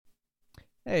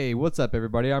Hey, what's up,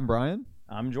 everybody? I'm Brian,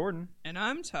 I'm Jordan. And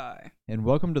I'm Ty. and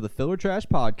welcome to the Filler Trash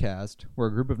Podcast, where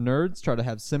a group of nerds try to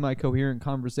have semi-coherent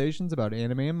conversations about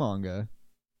anime and manga.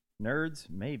 Nerds,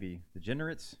 maybe.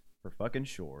 Degenerates, for fucking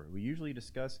sure. We usually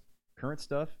discuss current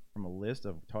stuff from a list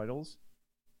of titles,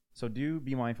 so do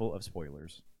be mindful of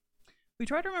spoilers. We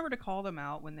try to remember to call them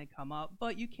out when they come up,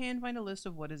 but you can find a list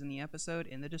of what is in the episode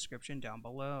in the description down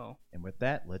below. And with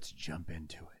that, let's jump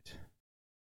into it.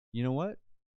 You know what?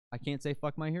 I can't say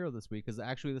fuck my hero this week because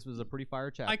actually this was a pretty fire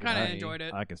chapter. I kind of enjoyed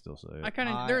it. I can still say it. I kind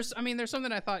of there's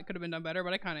something I thought could have been done better,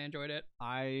 but I kind of enjoyed it.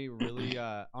 I really,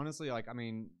 honestly, the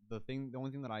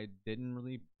only thing that I didn't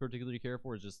really particularly care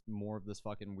for is just more of this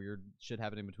fucking weird shit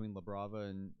happening between La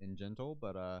Brava and Gentle,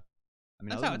 but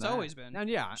That's how it's always been. And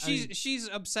yeah, she's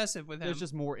obsessive with him. There's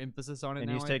just more emphasis on it And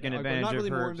now. he's taking Like, advantage not really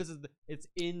of more her. emphasis. It's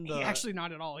in the. Actually,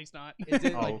 not at all. He's not. It's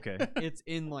in, Oh, okay. It's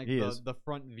in like He is. the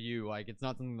front view. Like it's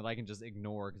not something that I can just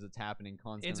ignore because it's happening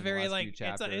constantly. It's in the very, last like, few it's a-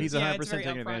 chapters. it's- He's yeah, 100% very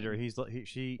taking advantage of upfront.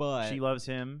 her. But- She loves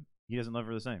him. He doesn't love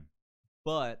her the same.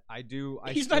 But I do.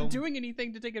 He's not doing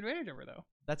anything to take advantage of her, though.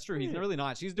 That's true. He's really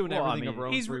not. She's doing Well, I everything of mean, her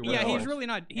own He's free will. he's really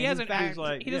not. He And in hasn't. fact,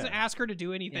 like, he doesn't yeah. ask her to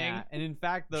do anything. Yeah, and in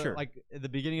fact, Sure. like at the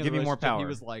beginning of Give the you more relationship, he power.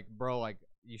 was like, "Bro, like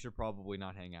you should probably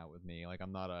not hang out with me. Like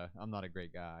I'm not a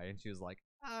great guy." And she was like,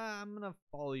 "I'm gonna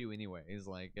follow you anyways."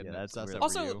 Like, and Yeah, that's obsess really- over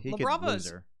Also, you. He La could Brava's- lose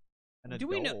her. An Do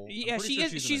we know? adult. I'm Yeah, pretty she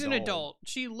sure is. She's an adult.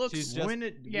 She looks. She's just- When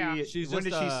did yeah. we, She's when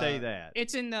just, did she say that?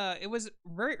 It's in the. It was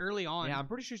very early on. Yeah, I'm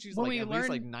pretty sure she's When like we at least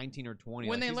like learned- 19 or 20.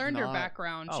 When Like, they she's learned her not-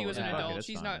 background, she Oh, was an yeah. Okay, adult. that's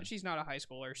She's fine. not. She's not a high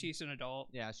schooler. She's an adult.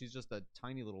 Yeah, she's just a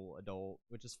tiny little adult,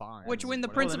 which is fine. Which when the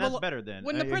Whatever. Well, then principal- that's better then.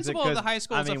 When the principal of the high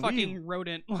school is a fucking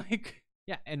rodent, like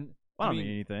Yeah, and I don't mean,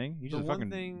 mean anything. He's the just a one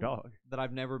fucking thing dog. that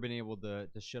I've never been able to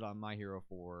shit on my hero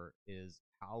for is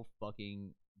how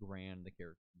fucking grand the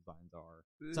character designs are.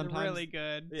 Sometimes- really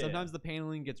good. Yeah. Sometimes the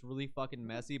paneling gets really fucking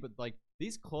messy, but like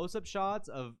these close-up shots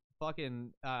of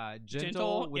fucking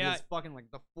Gentle with yeah. his fucking like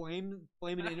the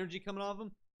flaming energy coming off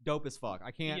him, dope as fuck.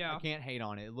 I can't hate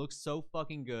on it. It looks so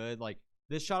fucking good. Like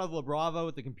this shot of La Brava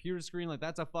with the computer screen, like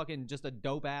that's a fucking just a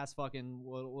dope ass fucking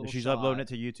little She's shot. uploading it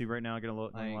to YouTube right now. Going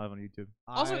Like, live on YouTube.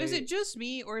 Also, is it just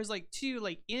me, or is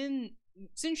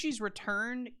since she's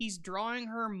returned, he's drawing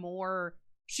her more?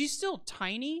 She's still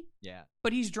tiny, Yeah.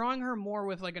 but he's drawing her more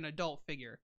with like an adult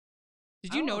figure.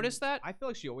 Did I you don't know. notice that? I feel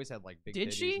like she always had like big Did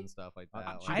titties she? and stuff like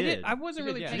that. She Like, I did. I wasn't She did,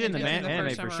 really yeah. paying She did in the attention anime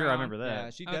first for time sure. I around. remember that. Yeah,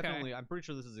 she Okay. definitely. I'm pretty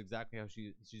sure this is exactly how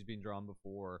she's being drawn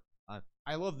before.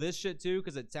 I love this shit too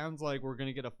because it sounds like we're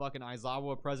gonna get a fucking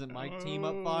Aizawa present Mike team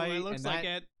up fight. It looks and like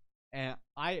that, it. And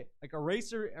I like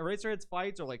Eraserhead's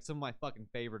fights are like some of my fucking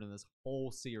favorite in this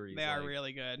whole series. They are Like,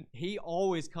 really good. He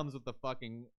always comes with the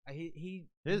fucking. He's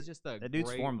just a. That dude's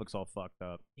great, form looks all fucked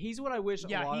up. He's what I wish. a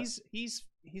Yeah, lot he's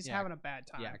Yeah. having a bad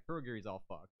time. Yeah, Kurogiri's all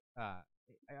fucked.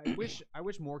 I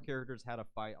wish more characters had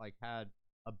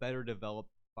a better developed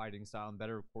fighting style and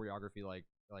better choreography like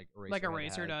like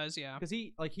Eraser does. Yeah. because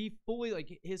he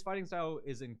fully his fighting style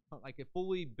is it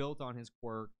fully built on his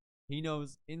quirk. He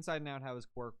knows inside and out how his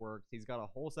quirk works. He's got a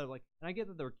whole set of and I get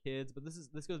that they're kids, but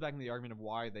this goes back into the argument of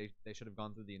why they should have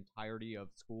gone through the entirety of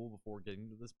school before getting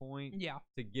to this point Yeah.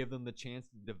 to give them the chance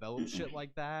to develop shit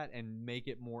like that and make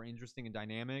it more interesting and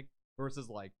dynamic versus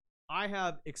I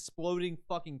have exploding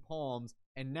fucking palms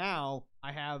and now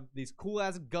I have these cool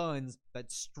ass guns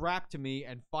that strap to me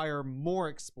and fire more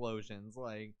explosions.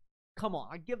 Like, come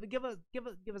on, give us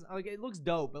like it looks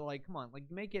dope, but come on,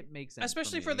 make it make sense.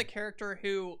 Especially for me. the character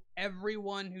who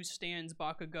everyone who stands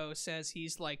Bakugo says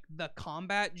he's like the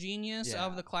combat genius Yeah.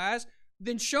 of the class.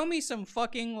 Then show me some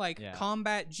fucking Yeah.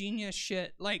 combat genius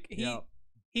shit. Like Yep.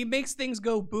 he makes things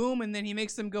go boom and then he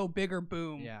makes them go bigger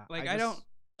boom. Yeah, Like I I don't.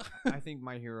 I think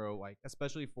my hero,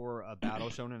 especially for a battle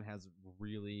shonen, has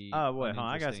really. Oh wait,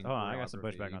 I got uninteresting some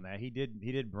pushback choreography. on that. He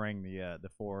did bring the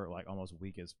four almost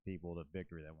weakest people to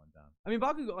victory that one time. I mean,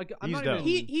 Bakugo, I'm He's not dope.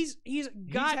 even. He's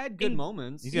got had good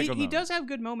moments. He's got good he moments. does have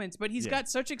good moments, but he's Yeah. got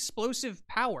such explosive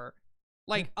power.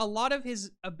 Like a lot of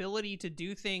his ability to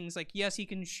do things, like yes, he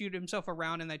can shoot himself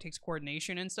around and that takes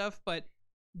coordination and stuff, but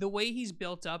the way he's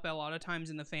built up a lot of times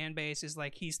in the fan base is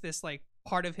he's this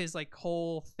part of his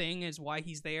whole thing is why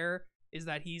he's there is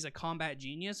that he's a combat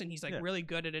genius and he's Yeah. really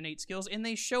good at innate skills, and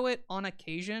they show it on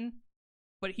occasion,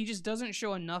 but he just doesn't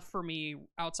show enough for me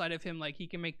outside of him. He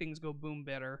can make things go boom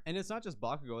better. And it's not just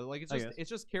Bakugo. I guess. It's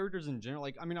just characters in general.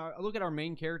 I mean, I look at our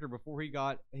main character before he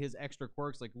got his extra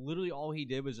quirks. Literally, all he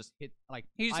did was just hit.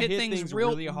 He just I hit things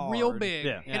really hard. real big.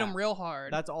 Yeah. Hit them real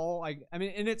hard. That's all. I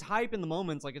mean, and it's hype in the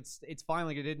moments. It's fine.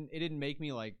 It didn't make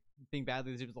me think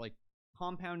badly. It was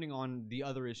compounding on the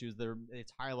other issues.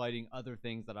 It's highlighting other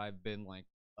things that I've been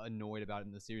annoyed about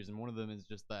in the series, and one of them is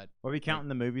just that. Are we counting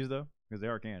the movies though? because they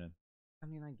are canon. I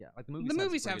mean, I get like The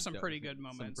movies have some pretty good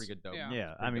moments. Some pretty good dope. Yeah. Yeah,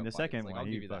 pretty I mean dope the second fights. Like, one I'll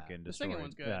he give you that. fucking The destroyed. second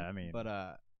one's good. Yeah, I mean, But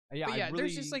yeah, But yeah, I really,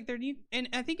 there's just like and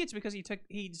I think it's because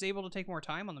he's able to take more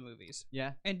time on the movies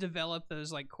yeah. and develop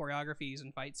those like choreographies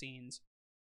and fight scenes.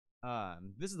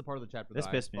 This is the part of the chapter This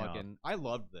that pissed me I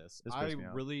loved this. This I pissed me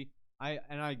off. really.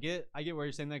 I get where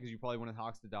you're saying that because you probably wanted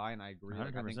Hawks to die, and I agree.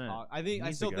 Like, I think 100%. I He still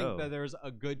needs to think go. that there's a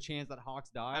good chance that Hawks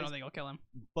dies. I don't think I'll kill him.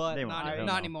 but they won't. not- Hell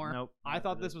not no. anymore. Nope. I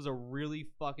thought this was a really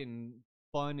fucking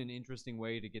fun and interesting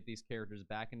way to get these characters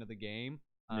back into the game.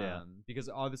 Yeah. Because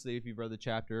obviously, if you've read the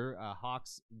chapter,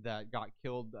 Hawks that got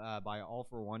killed by All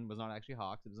for One was not actually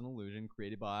Hawks. It was an illusion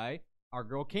created by our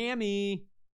girl Cammy.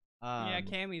 Yeah,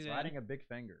 Cammy's in. riding a big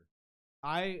finger.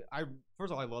 I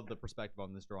first of all, I love the perspective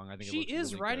on this drawing. I think She it looks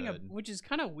is really riding good. which is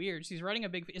kind of weird. She's riding a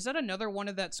big. Is that another one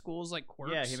of that school's like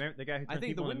quirks? Yeah, the guy who I turned think the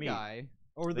people wind into meat. guy.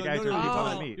 Or The the guy no, who no, turned you're, people talking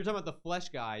into about, meat. you're talking about the flesh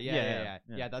guy. Yeah.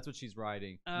 Yeah, that's what she's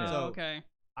riding. Oh, So, okay.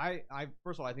 I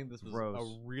first of all, I think this was Gross.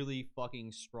 a really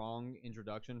fucking strong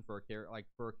introduction for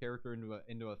a character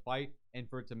into a fight, and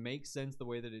for it to make sense the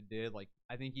way that it did. Like,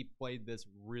 I think he played this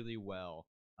really well.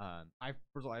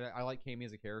 First of all, I like Cammy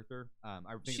as a character. I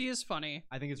think She is funny.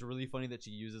 I think it's really funny that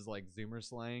she uses like Zoomer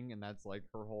slang, and that's like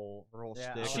her whole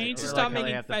Yeah, shtick. I She like- needs to or stop like how they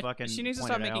making have to fetch. fucking She needs to point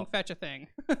stop it making out. fetch a thing.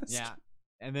 Yeah.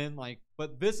 And then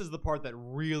but this is the part that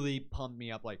really pumped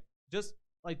me up. Like, just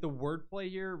like the wordplay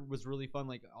here was really fun.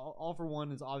 Like, All for One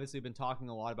has obviously been talking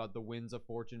a lot about the winds of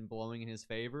fortune blowing in his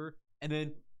favor, and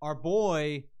then our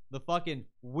boy, the fucking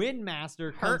Wind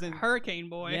Master, comes in. Hurricane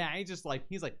boy. Yeah, he's like,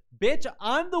 bitch,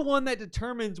 I'm the one that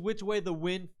determines which way the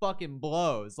wind fucking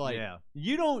blows. Like, Yeah.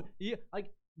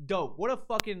 like, dope. What a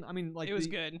fucking, I mean, like, It was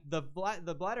good. The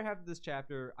latter half of this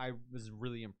chapter, I was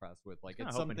really impressed with. Like, Kinda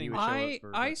it's hoping he something. would show up I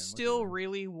for I fucking- still what's his name?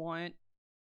 really want.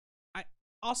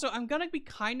 I'm gonna be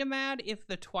kind of mad if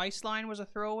the twice line was a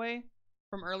throwaway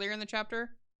from earlier in the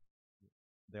chapter.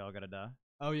 They all gotta die.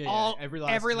 Oh yeah, All every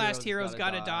last hero's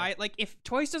gotta die. Like if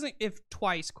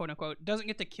twice quote unquote doesn't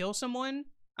get to kill someone,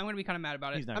 I'm gonna be kind of mad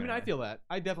about it. He's not I mean, gonna I die. feel that.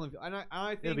 I definitely feel, and I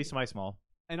think It'll be somebody small.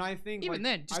 and I think Even like,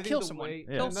 then, just I think kill the someone. way-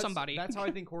 Kill and that's- somebody. That's how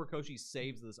I think Horikoshi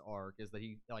saves this arc, is that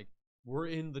he like we're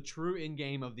in the true in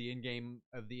game of the in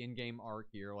game arc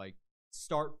here. Like,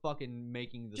 start fucking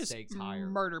making the Just stakes higher.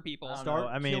 murder people. I don't Start know.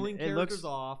 I mean, killing it characters looks-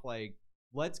 off. Like,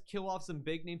 let's kill off some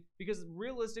big names, because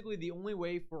realistically, the only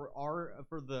way for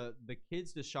the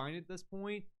kids to shine at this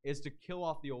point is to kill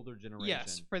off the older generation.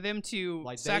 Yes, for them to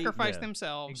Like, sacrifice yeah.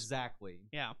 themselves. Exactly.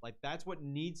 Yeah. Like, that's what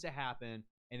needs to happen.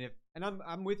 And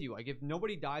I'm with you. Like, if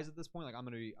nobody dies at this point, like I'm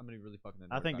gonna be really fucking.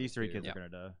 I think these three kids. kids Yeah. are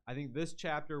gonna die. I think this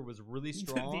chapter was really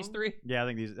strong. These three. Yeah, I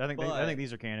think these. I But- think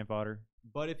these are cannon fodder.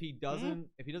 But if he doesn't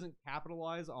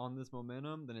capitalize on this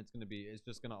momentum, then it's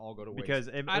just gonna all go to waste. Because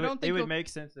I don't it think would he'll- make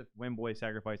sense if Windboy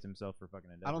sacrificed himself for fucking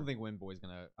Endeavor. I don't think Windboy's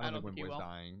gonna. I don't think think he Windboy's will.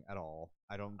 dying at all.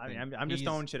 I don't. I think mean, I'm just he's-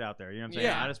 throwing shit out there. You know what I'm saying?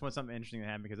 Yeah. I just want something interesting to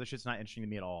happen because this shit's not interesting to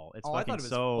me at all. It's Oh, I fucking thought it was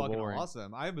so fucking boring.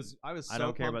 awesome. I was so I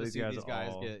don't care pumped about to these see guys these at guys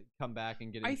all. come back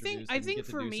and get I introduced. think- I and think get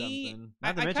to for do me- something.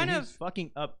 Not to I mention kind he's of-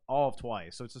 fucking up all of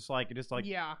twice, so it's just like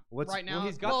Yeah. what's right now, Well,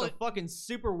 he's got well, the fucking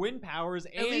super wind powers,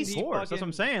 and least- he of course. That's what fucking,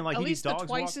 I'm saying. Like at he least the dogs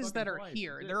walk twices fucking that are twice.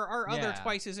 here. There are other Yeah.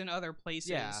 twices in other places.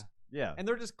 Yeah. Yeah. And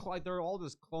they're just like they're all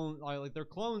just clones. Like they're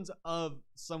clones of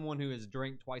someone who has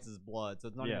drank twice his blood. So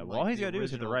it's not Yeah. even Well, like all he's the gotta do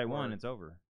is hit the original right one. quirk. It's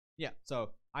over. Yeah,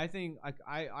 so I think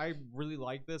I really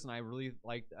like this, and I really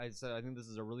like. I said I think this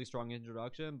is a really strong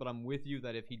introduction, but I'm with you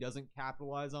that if he doesn't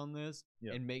capitalize on this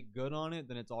Yep. and make good on it,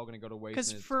 then it's all going to go to waste. Because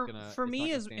and it's for gonna- for it's not me,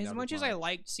 gonna as stand out much as I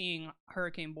liked seeing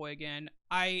Hurricane Boy again,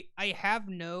 I have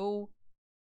no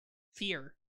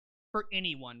fear for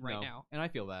anyone right No, now. and I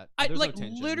feel that I There's no like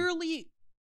tension. literally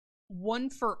One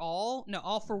for All. No,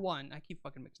 All for One. I keep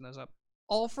fucking mixing those up.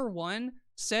 All for One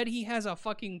said he has a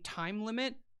fucking time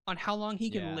limit on how long he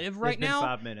can Yeah. live It's right been now,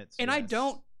 5 minutes. and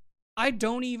yes. I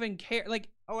don't even care. Like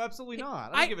Oh, absolutely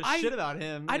not. I- I don't give a shit about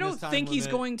him. I and his don't time think he's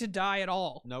limit. going to die at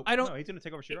all. Nope. I don't. No, he's gonna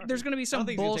take over Shiraki. There's gonna be I some don't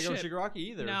think bullshit. he's gonna take over Shigaraki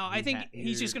either. No, I think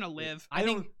he's just gonna live. I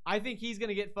think I think he's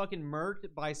gonna get fucking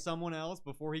murked by someone else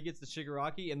before he gets to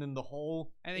Shigaraki, and then the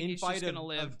whole I think he's just infight gonna of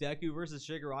live. Deku versus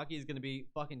Shigaraki is gonna be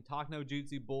fucking talk no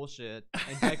jutsu bullshit,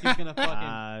 and Deku's gonna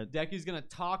fucking Deku's gonna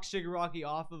talk Shigaraki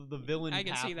off of the villain I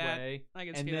can see that. pathway, I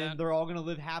can and see then that. they're all gonna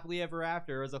live happily ever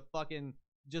after as a fucking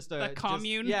A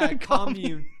commune? yeah, a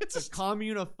commune. It's It's a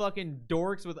commune of fucking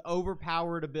dorks with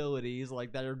overpowered abilities,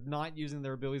 like that are not using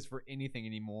their abilities for anything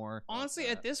anymore. Honestly,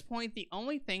 at this point, the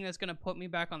only thing that's gonna put me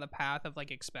back on the path of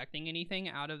like expecting anything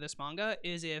out of this manga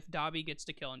is if Dabi gets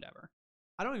to kill Endeavor.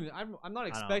 I'm not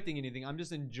expecting anything. I'm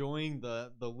just enjoying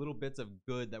the little bits of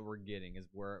good that we're getting is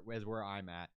where I'm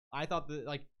at. I thought that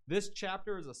like this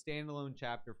chapter as a standalone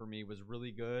chapter for me was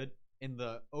really good. in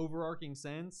the overarching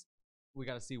sense, we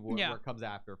got to see where it comes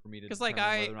after for me to. Because like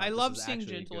determine whether or not I this love is seeing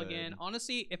actually Gentle good. again.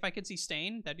 Honestly, if I could see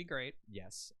Stain, that'd be great.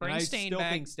 Yes, Bring and I Stain still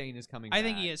back. think Stain is coming. I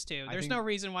think back. he is too. I There's think- no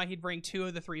reason why he'd bring 2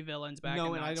 of the 3 villains back. No,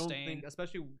 and and not I don't Stain. think,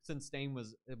 especially since Stain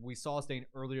was, we saw Stain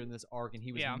earlier in this arc, and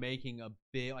he was making a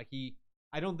big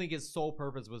I don't think his sole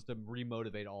purpose was to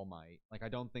remotivate All Might. Like, I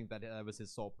don't think that was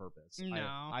his sole purpose.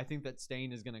 No. I think that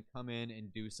Stain is gonna come in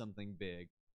and do something big.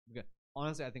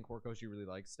 Honestly, I think Horikoshi really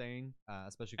likes Stain,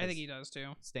 especially. I think he does too.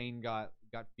 Stain got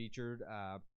featured,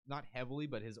 not heavily,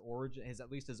 but his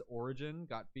origin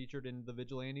got featured in the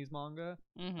Vigilantes manga,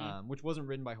 which wasn't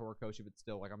written by Horikoshi, but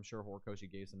still, like, I'm sure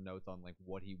Horikoshi gave some notes on like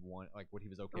what he what he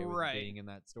was okay with being in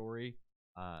that story.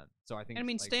 So I think. I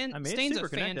mean, like, Stain's a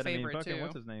fan connected. favorite too.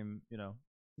 What's his name? You know.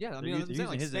 Yeah, I They're mean, I'm saying,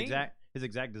 like, his Stain,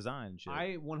 exact design. And shit.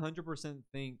 I 100%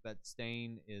 think that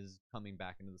Stain is coming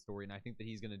back into the story, and I think that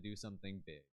he's gonna do something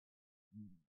big.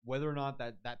 Whether or not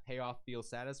that payoff feels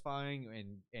satisfying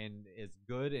and is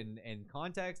good in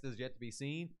context is yet to be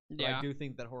seen. But I do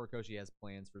think that Horikoshi has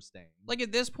plans for Stain. Like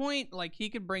at this point, like he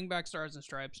could bring back Stars and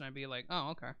Stripes, and I'd be like,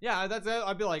 oh, okay. Yeah, that's it.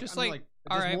 I'd be like, Just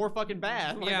all right, more fucking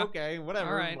bad. Like, Yeah. okay, whatever.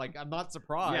 All right. Like, I'm not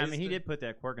surprised. Yeah, I mean, he did put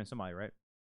that quirk in somebody, right?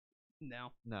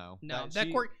 No. That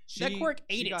quirk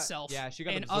ate itself. Yeah, she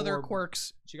got and absorbed. other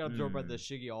quirks. She got absorbed by the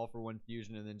Shiggy All for One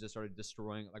fusion, and then just started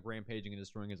destroying, like, rampaging and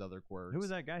destroying his other quirks. Who was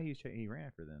that guy he ran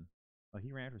after then? Oh,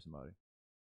 he ran after somebody.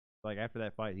 Like after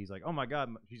that fight, he's like, "Oh my god,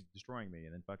 she's destroying me!"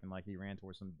 And then fucking like he ran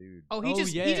towards some dude. Oh, he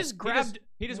just grabbed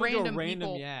he just random went to a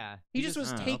people. Yeah, He just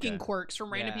was taking quirks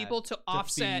from random people to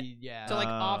offset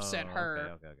offset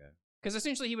her. Okay. Because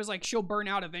essentially he was like, she'll burn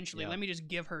out eventually. Let me just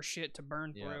give her shit to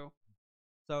burn through.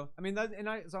 So I mean that, and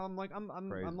I'm like, I'm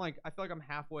Crazy. like, I feel like I'm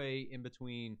halfway in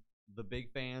between the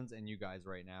big fans and you guys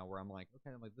right now, where I'm like,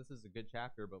 okay, I'm like, this is a good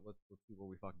chapter, but let's see where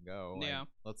we fucking go. Like, yeah.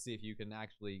 Let's see if you can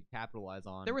actually capitalize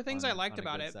on. There were things I liked on a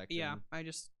about good it. section. Yeah, I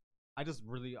just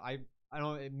really, I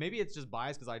don't. Maybe it's just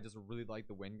biased because I just really like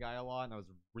the Wind guy a lot, and I was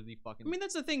really fucking. I mean,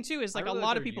 that's the thing too. Is like really a lot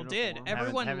like of their people uniform. did.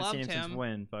 Everyone haven't loved seen him. him. Since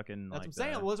when? Fucking. That's what I'm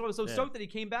saying. Well, that's why I was so stoked that he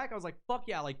came back. I was like, fuck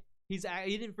yeah! Like he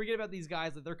didn't forget about these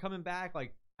guys. That they're coming back.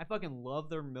 Like I fucking love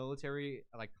their military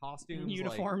like costumes,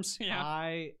 uniforms. Like,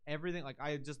 yeah, everything. Like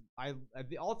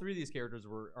all 3 of these characters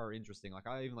are interesting. Like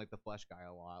I even like the Flesh guy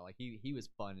a lot. Like he was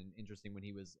fun and interesting when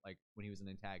he was an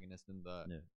antagonist in the.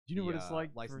 Yeah. Do you know what it's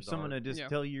like for someone to just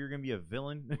tell you you're gonna be a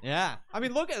villain? Yeah, I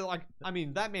mean, look at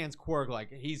that man's quirk.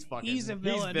 Like he's fucking. He's a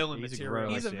villain. He's villain He's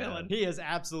material. He's a villain. He is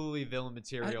absolutely villain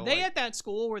material. They at that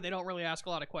school where they don't really ask a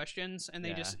lot of questions, and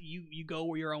they just you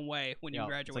go your own way when you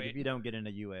graduate. It's like if you don't get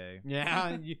into UA.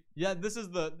 Yeah, this is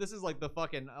like the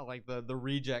fucking like the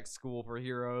reject school for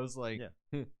heroes. Like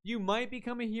you might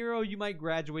become a hero, you might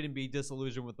graduate and be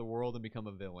disillusioned with the world and become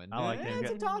a villain. I like him.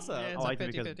 It's a toss up. Yeah, I like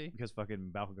him 50-50. because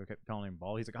fucking Bakugo kept calling him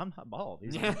bald. He's like, I'm not bald.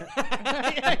 He's like,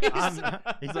 Yeah,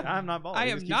 he's like, I'm not bald. I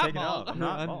He am just keeps not taking it bald. off. I'm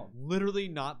not I'm bald. literally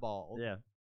not bald. Yeah.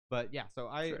 But yeah, so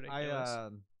I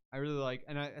ridiculous. I really like,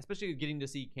 and especially getting to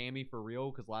see Cammy for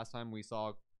real, because last time we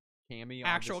saw Cammy,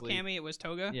 actual obviously, Cammy, it was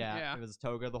Toga. Yeah, it was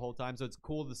Toga the whole time, so it's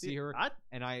cool to see her. I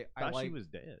thought she was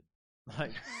dead.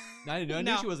 Like, I knew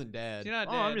No. she wasn't dead. She's not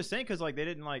oh, dead. I'm just saying because like they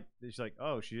didn't like. She's like,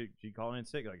 oh, she called in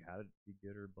sick. Like, how did she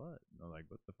get her butt? And I'm like,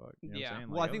 what the fuck? You know what I'm saying?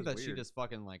 Well, Like, I think that was she weird. just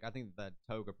fucking like. I think that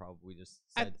Toga probably just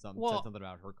said something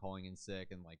about her calling in sick,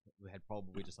 and like had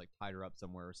probably just like tied her up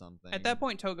somewhere or something. At that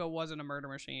point, Toga wasn't a murder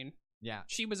machine. Yeah,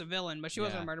 she was a villain, but she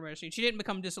wasn't a murder machine. She didn't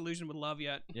become disillusioned with love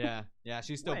yet. Yeah,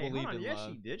 she still Wait, believed hold on. in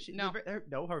love. She did.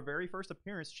 No. Her very first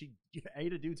appearance, she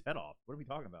ate a dude's head off. What are we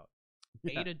talking about?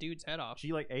 Ate a dude's head off.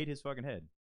 She like ate his fucking head.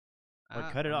 Or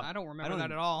cut it off. I don't remember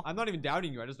that at all. I'm not even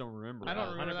doubting you. I just don't remember. I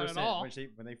don't remember that at all.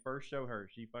 When they first show her,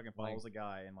 she fucking follows a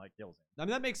guy and like kills him. I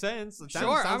mean, that makes sense. It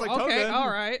Sure, sounds like okay, Toga. all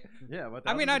right. Yeah, what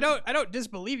I mean, I don't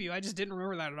disbelieve you. I just didn't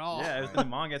remember that at all. Yeah, it was in the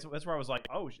manga. That's where I was like,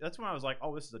 oh, that's when I was like,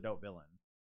 oh, this is a dope villain.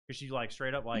 Because she like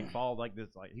straight up like followed like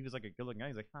this, like he was like a good looking guy.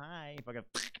 He's like, hi, fucking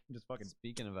just fucking.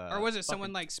 Speaking of, or was it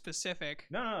someone like specific?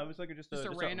 No, it was like just a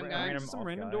random guy, some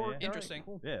random dork. Yeah. Interesting.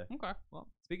 Cool. Yeah. Okay. Well,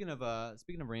 speaking of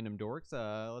random dorks,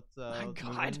 let's move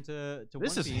God. into this One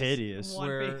is Piece, hideous.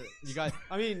 Where you guys,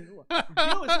 I mean,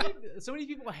 so many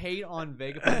people hate on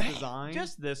Vegapunk's design.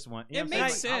 Just this one. It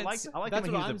makes sense. I like That's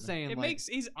him what when I'm saying. It like, makes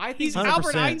he's 100%.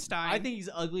 Albert Einstein. I think he's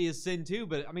ugly as sin too,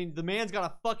 but I mean, the man's got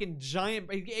a fucking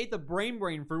giant. He ate the brain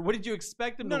for. What did you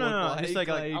expect him to look like? Just like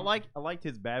I liked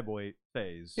his bad boy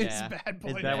phase. It's bad boy.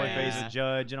 His bad boy phase with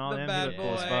Judge and all The them. bad He looked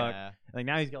cool as boy. fuck. Yeah. Like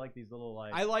now he's got like these little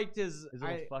like I liked his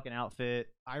little fucking outfit.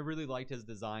 I really liked his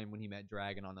design when he met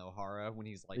Dragon on Ohara. When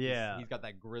he's like, Yeah. he's got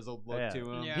that grizzled look Yeah.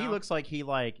 to him. Yeah. He looks like he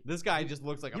like This guy just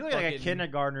looks like he a looks fucking like a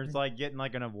kindergartner's like getting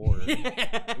like an award. You know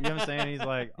what I'm saying? He's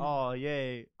like, oh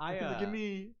yay, look at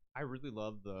me. I really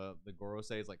love the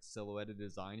Gorosei's like silhouetted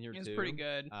design here It's too. pretty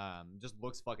good. Just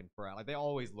looks fucking fresh. Like they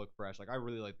always look fresh. Like I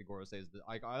really like the Gorosei's.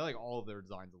 Like I like all of their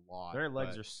designs a lot. Their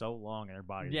legs but are so long and their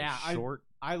bodies Yeah, are short.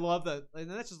 I love that, and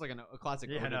that's just like a classic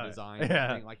Yeah, Oda no, design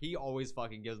yeah. thing. Like he always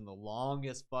fucking gives them the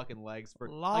longest fucking legs for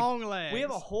Long legs. We have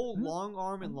a whole long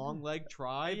arm and long leg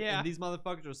tribe, Yeah. and these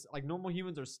motherfuckers are like normal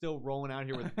humans are still rolling out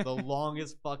here with the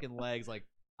longest fucking legs. Like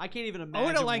I can't even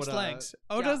imagine. Oda likes what legs.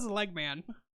 Oda's a leg man.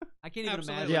 I can't even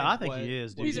Absolutely. imagine. Yeah, I think what- he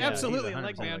is, dude. He's Yeah, absolutely a 100%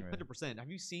 leg man. 100%. Have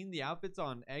you seen the outfits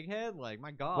on Egghead? Like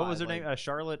my god. What was her like, name?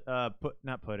 Charlotte.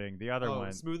 Not pudding. The other one.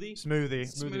 Smoothie. Smoothie.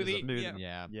 Smoothie, was a- yeah.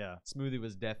 yeah. Yeah. Smoothie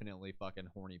was definitely fucking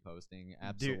horny posting.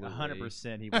 Absolutely. Dude,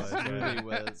 100% he was.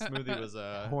 Smoothie was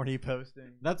horny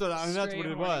posting. That's what I mean. That's Straight what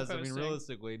it horny was. I mean, posting.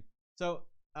 realistically. So,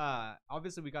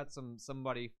 obviously, we got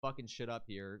somebody fucking shit up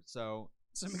here. So,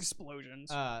 Some explosions.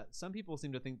 some people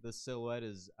seem to think the silhouette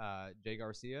is Jay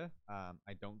Garcia.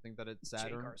 I don't think that it's Saturn.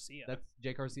 Jay Garcia. That's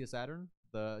Jay Garcia Saturn,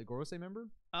 the Gorosei member.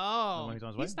 Oh, one who's on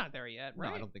his way? he's not there yet, No,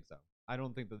 right? I don't think so. I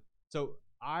don't think that. So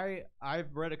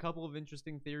I've read a couple of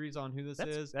interesting theories on who this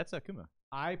is. That's Akuma.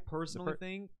 I personally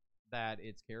think that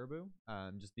it's Caribou.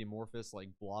 Just the amorphous, like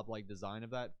blob-like design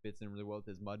of that fits in really well with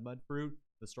his mud fruit.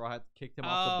 The Straw Hat kicked him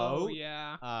off the boat.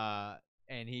 Yeah.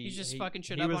 And He's just fucking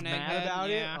shit he up was on mad Egghead, about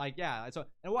yeah. it. Like, yeah. So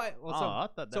and why? Well, so I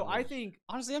thought that so was... I think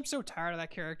Honestly, I'm so tired of that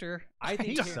character. I think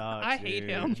he Car- sucks. I hate dude.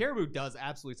 him. Caribou does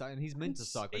absolutely suck, and he's meant to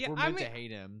suck. Like Yeah, we're I meant to mean-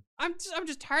 hate him. I'm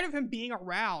just tired of him being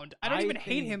around. I don't I even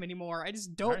hate think- him anymore. I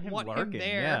just Tired of don't him want him lurking.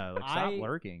 there. Yeah, like, stop I-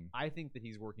 lurking. I think that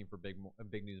he's working for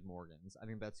Big News Morgans. I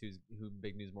think that's who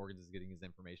Big News Morgans is getting his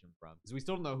information from, because we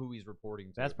still don't know who he's reporting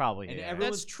to. That's probably And it.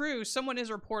 everyone- That's true. Someone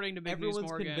is reporting to Big News Everyone's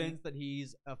Morgan. convinced that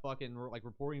he's a fucking like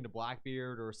reporting to Blackbeard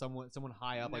or someone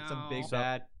high up, like some No. big So-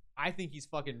 bad. I think he's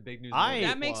fucking Big News. I- Morgan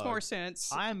That makes plug. more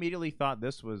sense. I immediately thought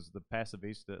this was the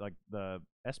Pacifista, like the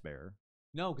S-Bear.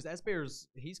 No, because S Bear's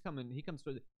he comes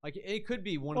through. Like it could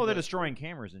be one. Well, of they're the, destroying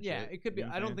cameras and yeah, shit. it could be. You know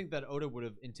what I I'm don't saying? think that Oda would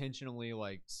have intentionally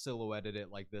like silhouetted it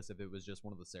like this if it was just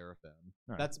one of the Seraphim.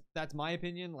 Right. That's my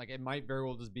opinion. Like it might very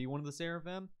well just be one of the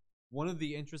Seraphim. One of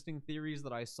the interesting theories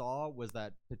that I saw was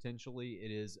that potentially it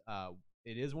is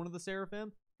one of the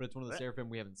Seraphim, but it's one of the Seraphim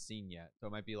we haven't seen yet. So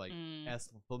it might be like S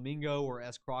Flamingo or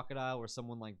S Crocodile or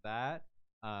someone like that.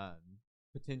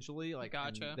 Potentially, like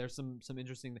and Gotcha. there's some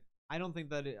interesting. I don't think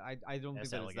that I don't think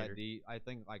S that it's that alligator. deep. I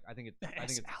think it's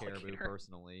S Caribou alligator.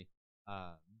 personally.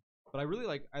 But I really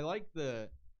like the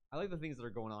things that are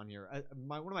going on here.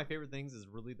 One of my favorite things is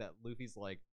really that Luffy's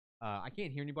like, I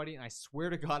can't hear anybody, and I swear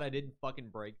to God I didn't fucking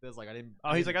break this. Like I didn't.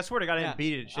 Oh, he's like, I swear to God, I Yeah. didn't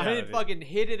beat it. Shit I out didn't of fucking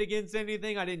hit it against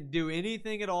anything. I didn't do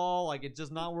anything at all. Like it's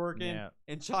just not working. Yeah.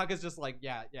 And Chaka's just like,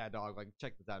 yeah, dog. Like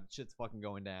check this out. Shit's fucking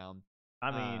going down. I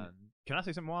mean, can I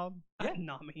say something wild? Yeah.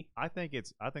 Nami. I think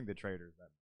the traitor's that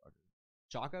motherfucker.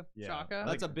 Chaka. Yeah. Shaka?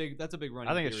 That's a big running.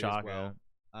 I think it's theory as Shaka.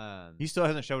 well. He still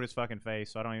hasn't showed his fucking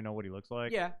face, so I don't even know what he looks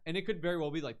like. Yeah, and it could very well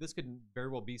be like this. Could very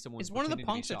well be someone. Is one of the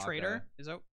pretending to be punks a Shaka. traitor? Is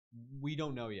that? We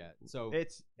don't know yet. So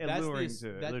It's that's alluring that's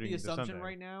alluding the to assumption something.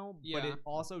 right now. Yeah. But it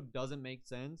also doesn't make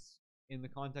sense in the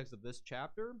context of this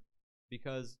chapter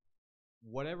because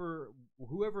whoever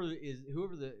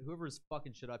is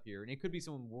fucking shit up here, and it could be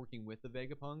someone working with the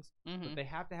Vegapunks, but they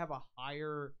have to have a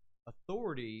higher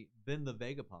authority than the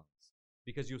Vegapunks.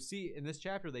 Because you'll see in this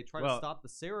chapter they try to stop the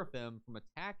Seraphim from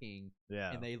attacking,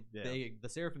 Yeah. and the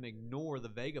Seraphim ignore the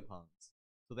Vegapunks.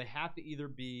 So they have to either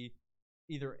be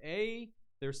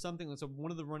there's something. So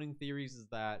one of the running theories is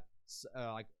that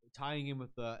like tying in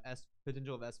with the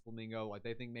potential of S Flamingo, like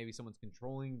they think maybe someone's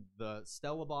controlling the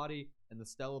Stella body, and the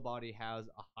Stella body has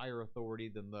a higher authority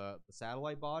than the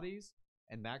satellite bodies,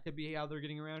 and that could be how they're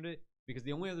getting around it. Because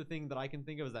the only other thing that I can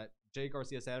think of is that Jay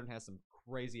Garcia Saturn has some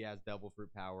crazy ass devil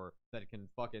fruit power that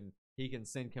he can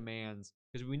send commands,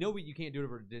 because we know you can't do it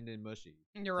over Din Din Mushi.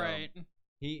 You're So, right.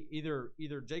 He either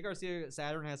Jay Garcia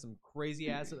Saturn has some crazy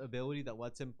ass ability that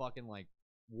lets him fucking like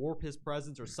warp his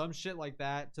presence or some shit like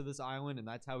that to this island, and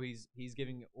that's how he's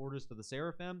giving orders to the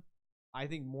Seraphim. I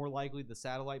think more likely the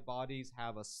satellite bodies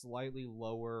have a slightly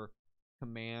lower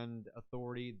command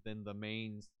authority than the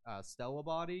main Stella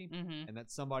body, and that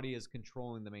somebody is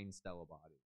controlling the main Stella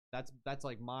body. That's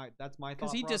my thought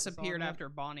Because he process on disappeared that. after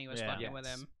Bonnie was fucking with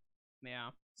him.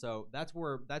 Yeah. So that's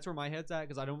where my head's at,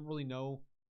 because I don't really know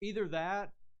either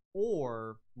that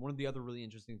or one of the other really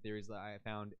interesting theories that I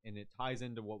found, and it ties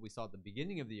into what we saw at the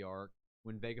beginning of the arc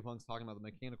when Vegapunk's talking about the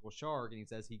mechanical shark, and he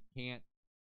says he can't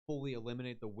fully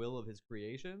eliminate the will of his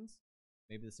creations,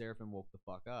 maybe the Seraphim woke the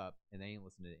fuck up and they ain't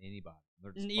listening to anybody.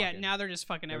 They're just Now they're just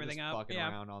fucking everything just up. fucking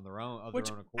around on their own, Which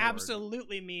their own accord.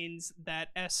 absolutely means that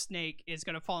S Snake is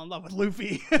gonna fall in love with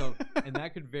Luffy. So, and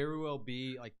that could very well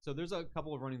be like. So there's a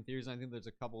couple of running theories. And I think there's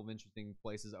a couple of interesting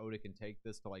places Oda can take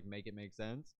this to like make it make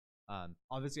sense.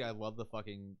 Obviously, I love the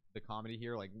comedy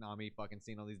here. Like Nami fucking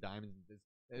seeing all these diamonds,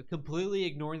 completely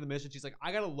ignoring the mission. She's like,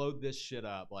 I gotta load this shit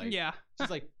up. Like, yeah. She's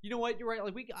like, you know what? You're right.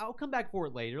 Like, I'll come back for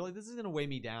it later. Like, this is gonna weigh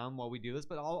me down while we do this,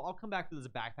 but I'll come back for this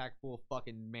backpack full of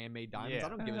fucking man-made diamonds. Yeah. I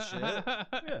don't give a shit.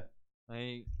 Yeah.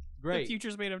 Like, great. The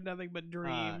future's made of nothing but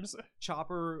dreams.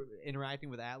 Chopper interacting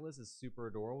with Atlas is super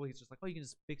adorable. He's just like, oh, you can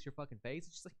just fix your fucking face.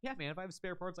 It's just like, yeah, man. If I have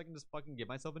spare parts, I can just fucking give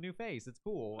myself a new face. It's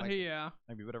cool. Like, yeah.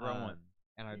 I can be whatever I want.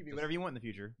 And You can be whatever you want in the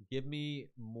future. give me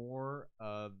more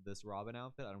of this Robin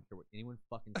outfit. I don't care what anyone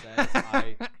fucking says.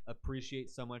 I appreciate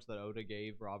so much that Oda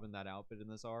gave Robin that outfit in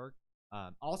this arc.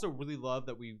 Also, really love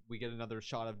that we get another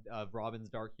shot of Robin's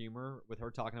dark humor with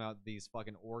her talking about these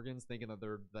fucking organs, thinking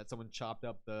that someone chopped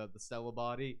up the Stella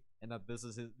body and that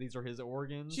these are his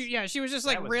organs. She was just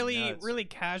like was really, nuts. really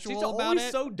casual She's about always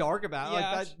it. so dark about it.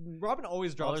 Yeah, Like that. Robin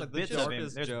always drops like the bits of him.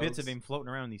 darkest There's jokes. bits of him floating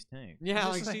around in these tanks. Yeah, Just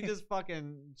like she like- just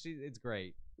fucking it's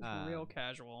great. It's real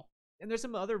casual. And there's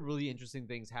some other really interesting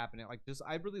things happening. Like just,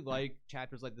 I really like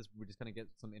chapters like this. Where we just kind of get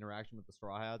some interaction with the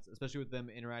Straw Hats, especially with them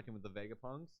interacting with the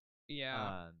Vegapunks.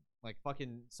 Yeah. Like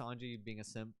fucking Sanji being a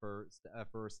simp for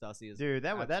Stussy is Dude,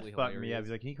 that absolutely fucked me up. hilarious.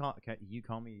 He's like, can you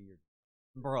call me your...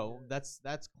 Bro, that's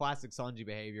classic Sanji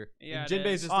behavior. Yeah, And it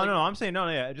Jinbei's is. just Oh, like, no, I'm saying,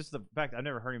 no, just the fact I've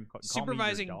never heard him call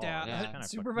Supervising me your dad. dog. Yeah. That's kinda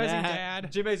Supervising Yeah.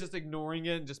 dad. Jinbei's just ignoring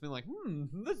it and just being like,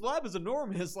 this lab is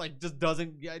enormous. Like, just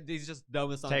doesn't. He's just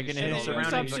dumb as Sanji. Taking shit his all And the way.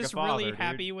 surroundings Usopp's like a just father, really dude.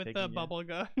 happy with the Taking- bubble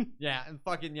gun. Yeah, and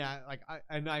fucking yeah, like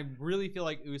I really feel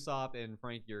like Usopp and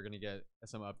Frankie are gonna get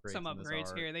some upgrades. Some in this upgrades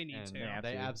arc, here. They need and to. Yeah.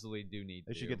 They to. absolutely do need.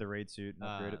 They to. should get the raid suit and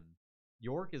upgrade it.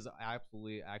 York is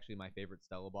absolutely actually my favorite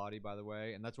Stella body, by the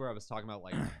way, and that's where I was talking about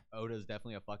like Oda's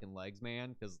definitely a fucking legs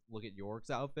man because look at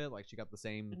York's outfit, like she got the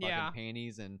same fucking Yeah.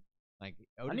 panties and like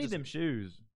Oda I need them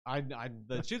shoes.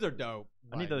 the shoes are dope.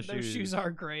 I need those Those shoes are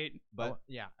great. But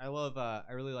yeah, I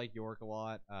really like York a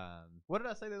lot. What did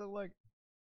I say they look like?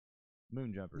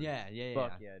 Moon jumpers. Yeah.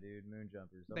 Fuck yeah, dude. Moon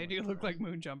jumpers. They do look like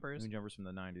moon jumpers. moon jumpers from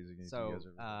the 90s. So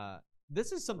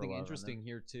this is something love on interesting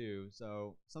here too.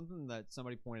 So something that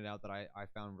somebody pointed out that I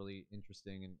found really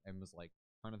interesting and was like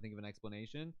trying to think of an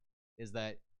explanation is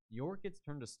that York gets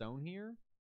turned to stone here,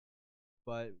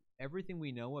 but everything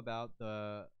we know about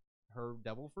her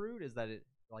devil fruit is that it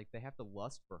like they have to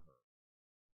lust for her.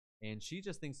 And she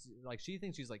just thinks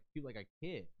she's like cute like a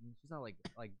kid. And she's not like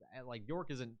York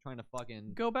isn't trying to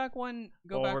fucking Go back one.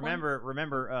 remember.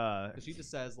 'cause she just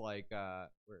says like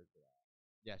where is it at?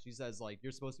 Yeah, she says like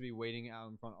you're supposed to be waiting out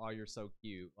in front. Oh, you're so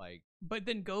cute. Like But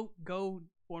then go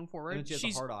one and forward. then she has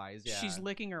the hard eyes. Yeah, She's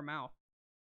licking her mouth.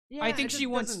 Yeah, I think it she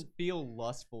just wants- doesn't feel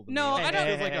lustful. To No, me. Like, I it don't-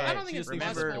 feels like I don't think she it's just thinks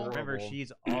she's lustful. remember, adorable.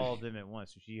 she's all of them at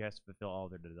once, so she has to fulfill all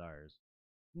their desires.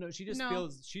 No, she just No.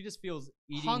 feels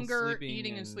eating, Hunger, sleeping,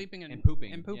 eating, and sleeping, and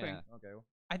pooping. and pooping. Yeah. Okay.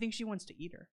 I think she wants to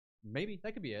eat her. Maybe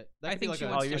that could be it. That I could be think like she a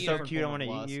wants Oh, you're to eat so her. cute, I want to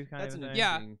lust. eat you, kind That's of an thing.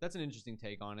 Yeah. interesting. That's an interesting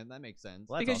take on it. That makes sense.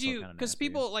 Well, that's Because also you, kinda because nasty.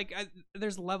 people like,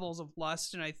 there's levels of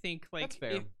lust, and I think like That's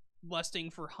fair. if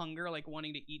lusting for hunger, like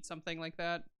wanting to eat something like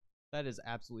that. That is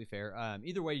absolutely fair.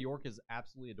 Either way, York is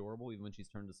absolutely adorable, even when she's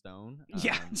turned to stone.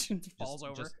 Yeah, Just- falls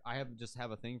over. I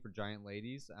have a thing for giant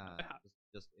ladies.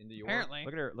 Just into York. Apparently,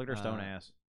 Look at her stone Uh,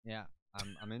 ass. Yeah,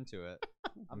 I'm into it.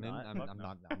 I'm not. I'm Fuck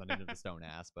no. not into the stone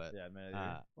ass, but Yeah,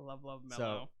 man. love mellow.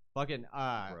 so fucking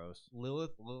gross.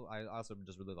 Lilith. I also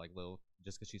just really like Lilith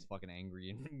just because she's fucking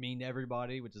angry and mean to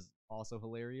everybody, which is also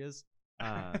hilarious.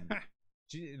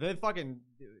 The fucking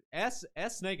S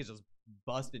Snake is just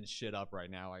busting shit up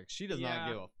right now. Like she does not Yeah.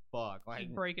 give a fuck. Like She's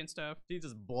breaking stuff. she's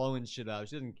just blowing shit up.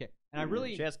 She doesn't care. And I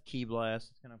really, She has key blast.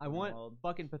 It's kind of I want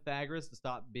fucking Pythagoras to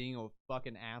stop being a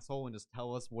fucking asshole and just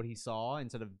tell us what he saw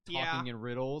instead of talking in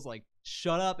riddles. Like,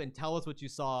 shut up and tell us what you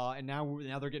saw. And now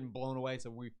they're getting blown away, so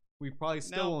we probably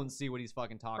still No. won't see what he's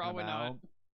fucking talking Probably about.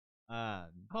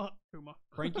 Puma.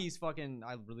 Frankie's fucking.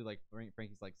 I really like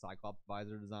Frankie's like Cyclops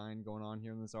visor design going on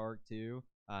here in this arc too.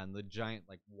 And the giant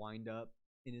like wind up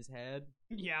in his head.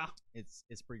 Yeah, It's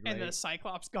pretty great. and the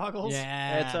Cyclops goggles.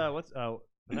 yeah, It's what's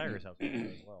Pythagoras also has that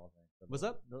as well. I think. What's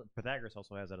up? Pythagoras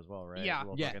also has that as well, right? Yeah. The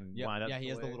little Yeah, fucking yeah, wind up yeah. He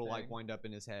has the way little like thing. wind up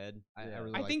in his head. I Yeah.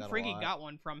 really I like think that a Frankie lot. got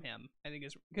one from him. I think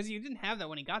it's because he didn't have that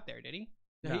when he got there, did he?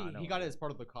 Yeah, No, he got it as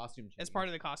part of the costume change. As part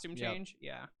of the costume Yep. change.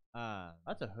 Yeah.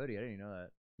 That's a hoodie. I didn't even know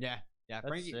that. Yeah. That's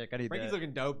Frankie, sick. I need Frankie's that.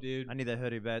 looking dope, dude. I need that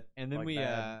hoodie bet. And then like we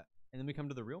bad. And then we come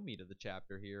to the real meat of the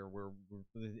chapter here, where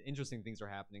the interesting things are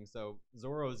happening. So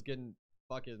Zoro's getting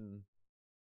fucking.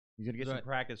 He's gonna get some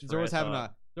practice. Zoro's having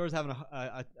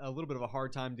a little bit of a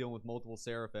hard time dealing with multiple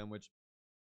Seraphim, which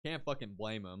can't fucking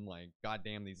blame him. Like,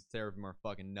 goddamn, these Seraphim are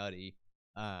fucking nutty.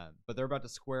 But they're about to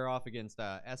square off against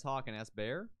S-Hawk and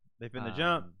S-Bear. They finna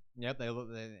jump. Yep,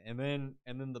 and then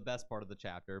the best part of the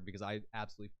chapter, because I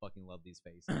absolutely fucking love these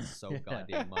faces so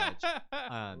goddamn much.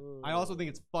 I also think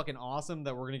it's fucking awesome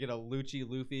that we're gonna get a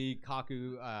Luffy,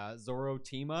 Kaku, Zoro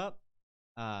team up.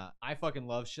 I fucking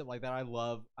love shit like that. I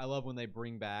love when they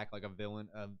bring back like a villain,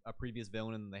 a previous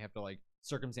villain, and they have to like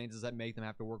circumstances that make them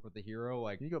have to work with the hero.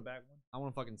 Like, can you go back one? I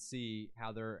want to fucking see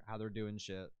how they're doing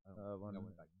shit. I went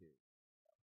back two.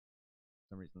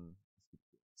 For some reason,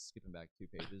 skipping back 2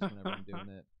 pages whenever I'm doing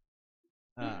it.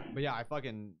 But yeah, I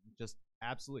fucking just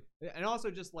absolutely, and also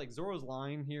just like Zoro's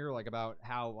line here, like about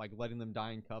how like letting them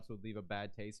die in cuffs would leave a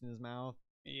bad taste in his mouth.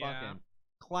 Yeah. Fucking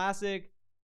classic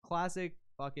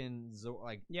fucking Zoro.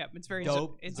 Like, yeah, it's very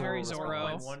dope. It's very Zoro.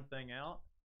 Point one thing out.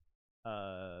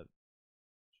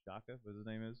 Shaka, what his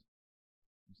name is.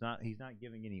 He's not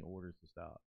giving any orders to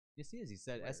stop. Yes, he is. He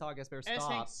said, S-Hog, S-Bear,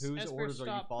 stop. Whose orders are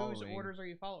you following? Whose orders are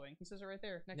you following? He says it right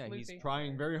there next to Luffy. He's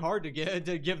trying very hard to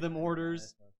give them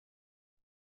orders.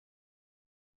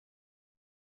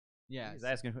 Yeah, he's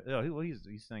asking.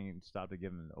 He's saying stop to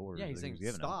give him the orders. Yeah, he's saying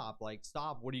stop. Like,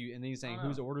 stop. What do you? And then he's saying,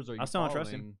 whose orders are you I still following? don't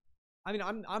trust him. I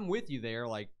mean, I'm with you there.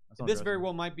 Like, this very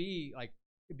well might be like,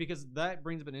 because that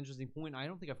brings up an interesting point. I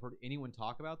don't think I've heard anyone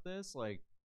talk about this. Like,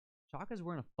 Shaka's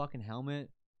wearing a fucking helmet.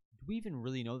 Do we even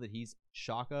really know that he's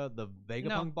Shaka, the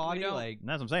Vegapunk body? Like,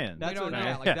 that's what I'm saying. That's what,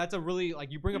 yeah, like, that's a really,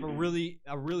 like, you bring up a really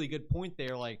good point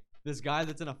there. Like, this guy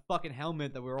that's in a fucking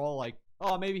helmet that we're all like,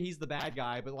 oh, maybe he's the bad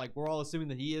guy, but like we're all assuming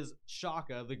that he is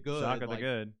Shaka, the good. Shaka, like, the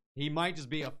good. He might just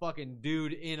be a fucking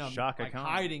dude in a Shaka like,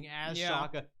 hiding as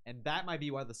Shaka, and that might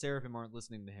be why the Seraphim aren't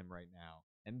listening to him right now.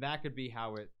 And that could be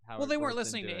how it. Well, they weren't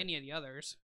listening to any of the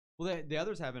others. Well, the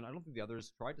others haven't. I don't think the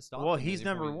others tried to stop. Well, him he's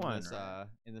number in one this,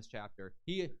 in this chapter.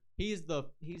 He's the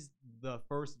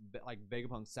first like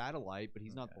Vegapunk satellite, but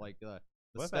he's not like the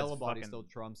Stella body still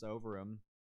trumps over him.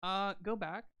 Go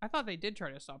back. I thought they did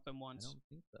try to stop them once. I don't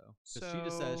think so. So she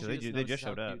just says they just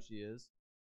showed up. She is.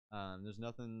 There's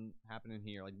nothing happening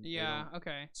here. Like, yeah.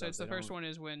 Okay. So it's the first one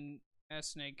is when S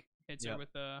Snake hits her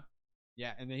with the.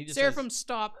 Yeah, and then he just Seraphim,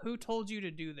 stop. Who told you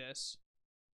to do this?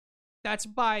 That's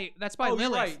by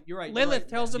Lilith. You're right. Lilith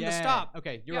tells him to stop.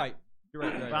 Okay, you're right. You're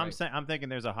right. I'm thinking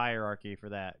there's a hierarchy for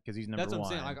that because he's number one. That's what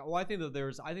I'm saying. Like, well,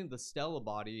 I think the Stella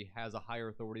body has a higher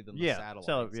authority than the satellites.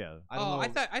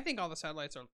 I think all the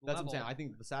satellites are. That's level. what I'm saying. I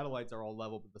think the satellites are all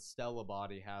level, but the Stella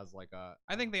body has like a.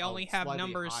 I think they only have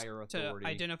numbers to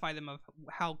identify them of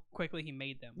how quickly he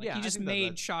made them. Like, he just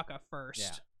made Shaka first.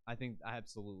 Yeah. I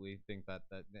absolutely think that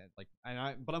like,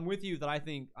 but I'm with you that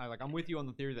I'm with you on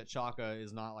the theory that Shaka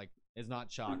is not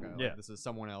Shaka. Yeah. Like, this is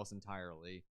someone else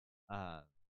entirely.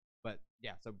 But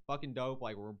yeah, so fucking dope.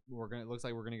 Like, we're gonna. It looks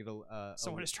like we're gonna get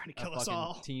someone is trying to kill us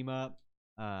all. Team up.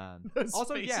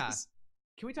 Also, faces. Yeah.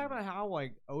 Can we talk about how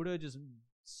like Oda just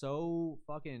so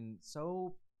good?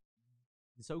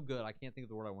 I can't think of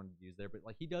the word I wanted to use there, but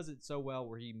like he does it so well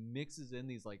where he mixes in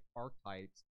these like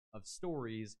archetypes of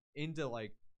stories into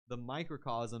like the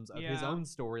microcosms of his own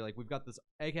story. Like, we've got this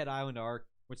Egghead Island arc,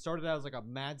 which started out as like a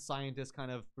mad scientist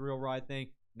kind of thrill ride thing.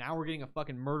 Now we're getting a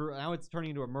fucking murder. Now it's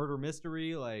turning into a murder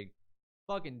mystery. Like,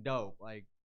 fucking dope. Like,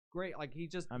 great. Like, he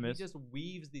just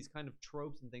weaves these kind of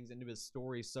tropes and things into his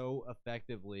story so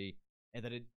effectively, and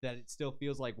that it still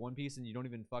feels like One Piece, and you don't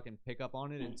even fucking pick up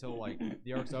on it until like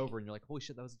the arc's over, and you're like, holy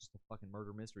shit, that was just a fucking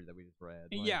murder mystery that we just read.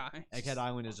 Like, yeah. Egghead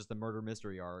Island is just a murder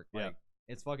mystery arc. Like,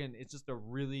 it's just a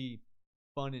really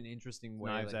fun and interesting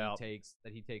way that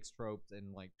he takes tropes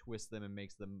and like twists them and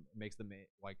makes them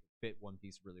like fit One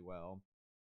Piece really well.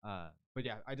 But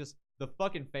yeah, the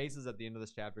fucking faces at the end of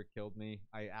this chapter killed me.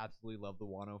 I absolutely love the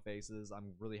Wano faces.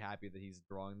 I'm really happy that he's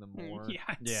drawing them more.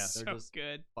 They're so just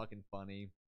good, fucking funny.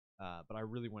 But I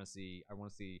really want to see. I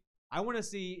want to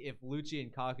see if Lucci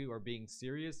and Kaku are being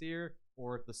serious here,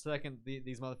 or if the second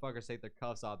these motherfuckers take their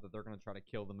cuffs off, that they're gonna try to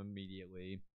kill them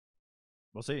immediately.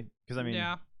 We'll see. Because I mean,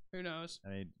 who knows? I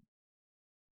mean,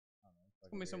 it's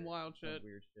gonna be some wild shit,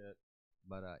 weird shit.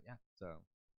 But yeah, so.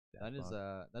 That is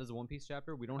a One Piece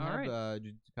chapter. We don't have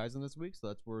Jujutsu Kaisen this week, so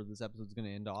that's where this episode's going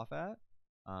to end off at.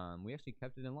 We actually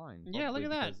kept it in line. Yeah, look at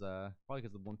that. Probably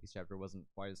because the One Piece chapter wasn't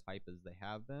quite as hype as they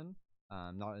have been.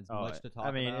 Not as much to talk about.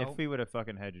 I mean, if we would have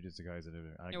fucking had Jujutsu Kaisen,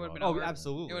 it would have been over.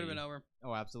 Absolutely. It would have been over.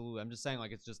 Oh, absolutely. I'm just saying,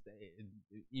 like, it's just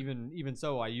even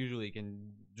so, I usually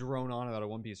can drone on about a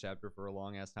One Piece chapter for a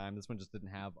long ass time. This one just didn't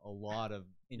have a lot of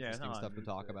interesting stuff to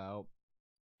talk about.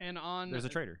 And on There's a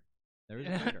traitor. There is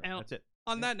a traitor. And That's it.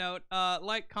 on that note,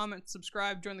 like, comment,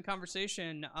 subscribe, join the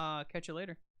conversation. Catch you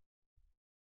later.